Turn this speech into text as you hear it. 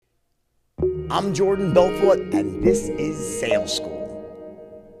I'm Jordan Belfort, and this is Sales School.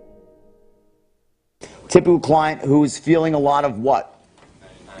 Typical client who is feeling a lot of what?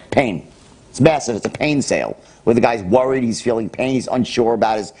 Pain. It's massive. It's a pain sale where the guy's worried, he's feeling pain, he's unsure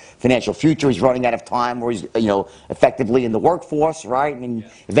about his financial future, he's running out of time, or he's effectively in the workforce, right? And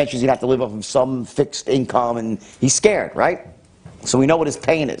eventually he's going to have to live off of some fixed income, and he's scared, right? So we know what his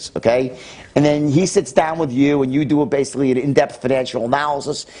pain is, okay? And then he sits down with you, and you do basically an in-depth financial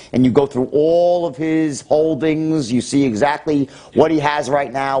analysis, and you go through all of his holdings. You see exactly what he has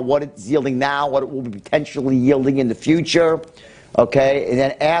right now, what it's yielding now, what it will be potentially yielding in the future, okay? And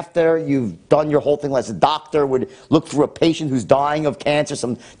then after you've done your whole thing, as a doctor would look through a patient who's dying of cancer,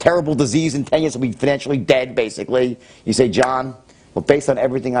 some terrible disease in 10 years, will be financially dead, basically. You say, John, well, based on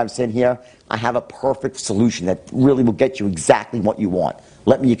everything I've seen here, I have a perfect solution that really will get you exactly what you want.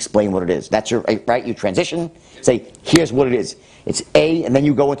 Let me explain what it is. That's your, right? You transition, say, here's what it is. It's A, and then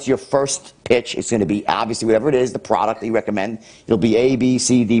you go into your first pitch. It's going to be, obviously, whatever it is, the product that you recommend. It'll be A, B,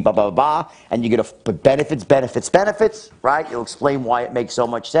 C, D, blah, blah, blah, blah. And you get a benefits, benefits, benefits, right? You'll explain why it makes so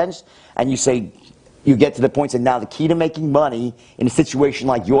much sense. And you say, you get to the point that now the key to making money in a situation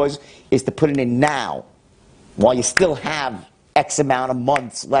like yours is to put it in now while you still have X amount of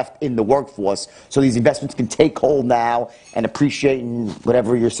months left in the workforce, so these investments can take hold now and appreciate in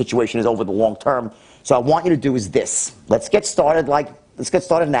whatever your situation is over the long term. So I want you to do is this. Let's get started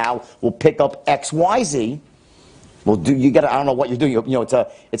now. We'll pick up X, Y, Z. We'll do, I don't know what you're doing.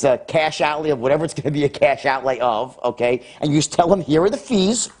 It's a cash outlay of whatever it's going to be a cash outlay of, okay? And you just tell him, here are the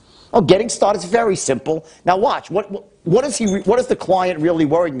fees. Oh, getting started is very simple. Now watch. What is the client really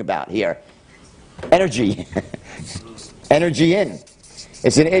worrying about here? Energy. Energy in.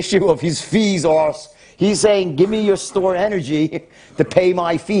 It's an issue of his fees, or he's saying, give me your stored energy to pay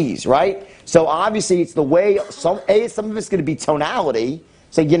my fees, right? So obviously it's the way, some of it's going to be tonality.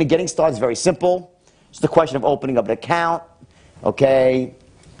 So again, getting started is very simple. It's the question of opening up an account, okay?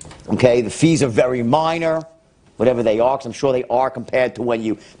 Okay, the fees are very minor, whatever they are, because I'm sure they are compared to when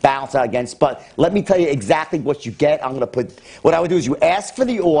you balance out against. But let me tell you exactly what you get. I'm going to put, what I would do is you ask for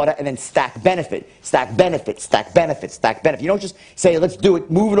the order and then stack benefit, stack benefit, stack benefit, stack benefit. You don't just say, let's do it,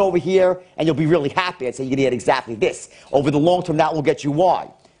 move it over here, and you'll be really happy. I'd say you're going to get exactly this. Over the long term, that will get you Y.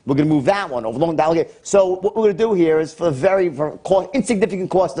 We're going to move that one. Over the long term, that will get. So what we're going to do here is for insignificant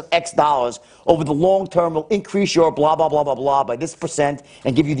cost of X dollars, over the long term, we'll increase your blah, blah, blah, blah, blah by this %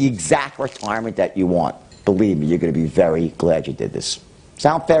 and give you the exact retirement that you want. Believe me, you're going to be very glad you did this.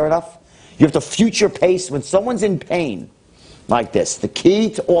 Sound fair enough? You have to future pace when someone's in pain like this. The key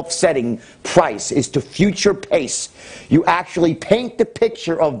to offsetting price is to future pace. You actually paint the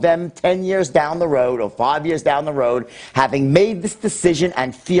picture of them 10 years down the road or 5 years down the road, having made this decision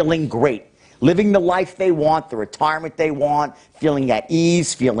and feeling great. Living the life they want, the retirement they want, feeling at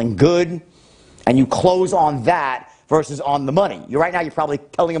ease, feeling good. And you close on that versus on the money. Right now you're probably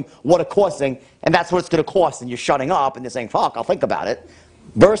telling them what it's costing, and that's what it's going to cost, and you're shutting up, and they're saying, fuck, I'll think about it.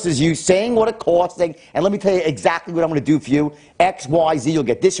 Versus you saying what it's costing, and let me tell you exactly what I'm going to do for you. X, Y, Z, you'll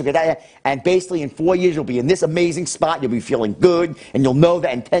get this, you'll get that, and basically in 4 years you'll be in this amazing spot, you'll be feeling good, and you'll know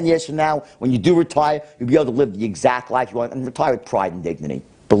that in 10 years from now, when you do retire, you'll be able to live the exact life you want, and retire with pride and dignity.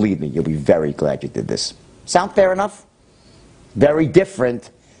 Believe me, you'll be very glad you did this. Sound fair enough? Very different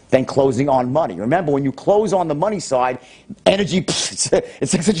than closing on money. Remember, when you close on the money side, energy, it's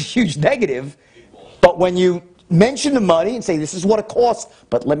such a huge negative. But when you mention the money and say, this is what it costs,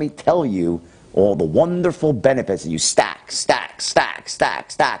 but let me tell you all the wonderful benefits that you stack, stack, stack, stack,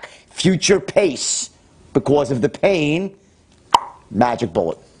 stack, future pace because of the pain, magic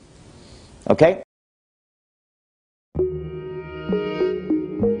bullet. Okay?